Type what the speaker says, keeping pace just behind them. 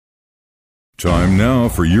Time now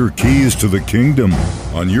for your keys to the kingdom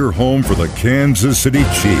on your home for the Kansas City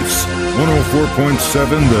Chiefs.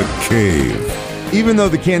 104.7 The Cave. Even though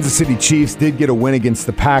the Kansas City Chiefs did get a win against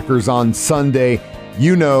the Packers on Sunday,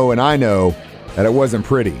 you know and I know that it wasn't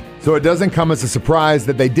pretty. So it doesn't come as a surprise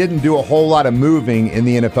that they didn't do a whole lot of moving in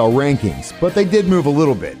the NFL rankings, but they did move a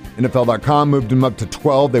little bit. NFL.com moved them up to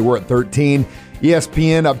 12. They were at 13.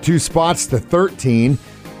 ESPN up 2 spots to 13.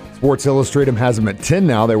 Sports Illustrated has them at 10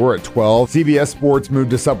 now. They were at 12. CBS Sports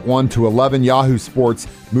moved us up 1 to 11. Yahoo Sports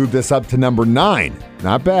moved us up to number 9.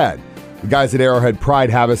 Not bad. The guys at Arrowhead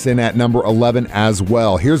Pride have us in at number 11 as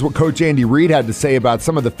well. Here's what Coach Andy Reid had to say about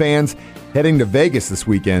some of the fans heading to Vegas this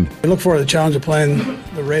weekend. We look forward to the challenge of playing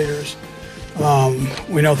the Raiders.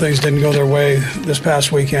 We know things didn't go their way this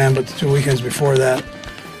past weekend, but the 2 weekends before that,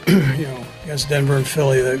 against Denver and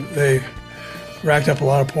Philly, they racked up a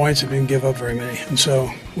lot of points and didn't give up very many. And so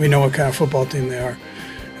we know what kind of football team they are.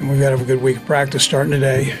 And we've got to have a good week of practice starting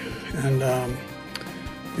today. And,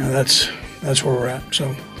 that's where we're at.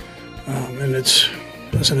 So, and it's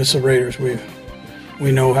the Raiders.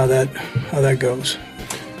 We know how that goes.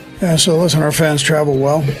 Yeah, so listen, our fans travel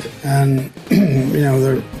well. And,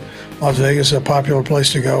 Las Vegas is a popular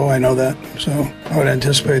place to go. I know that. So I would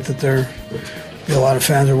anticipate that there be a lot of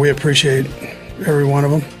fans. We appreciate every one of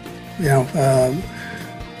them.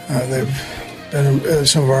 They've been in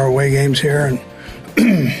some of our away games here, and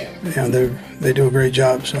they do a great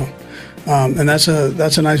job. So, and that's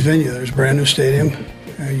a nice venue. There's a brand new stadium,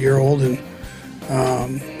 a year old, and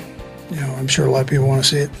I'm sure a lot of people want to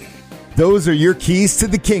see it. Those are your keys to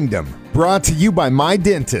the kingdom. Brought to you by My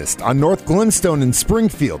Dentist on North Glenstone in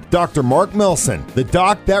Springfield. Dr. Mark Milson, the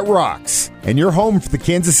doc that rocks, and your home for the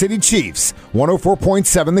Kansas City Chiefs.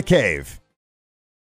 104.7 The Cave.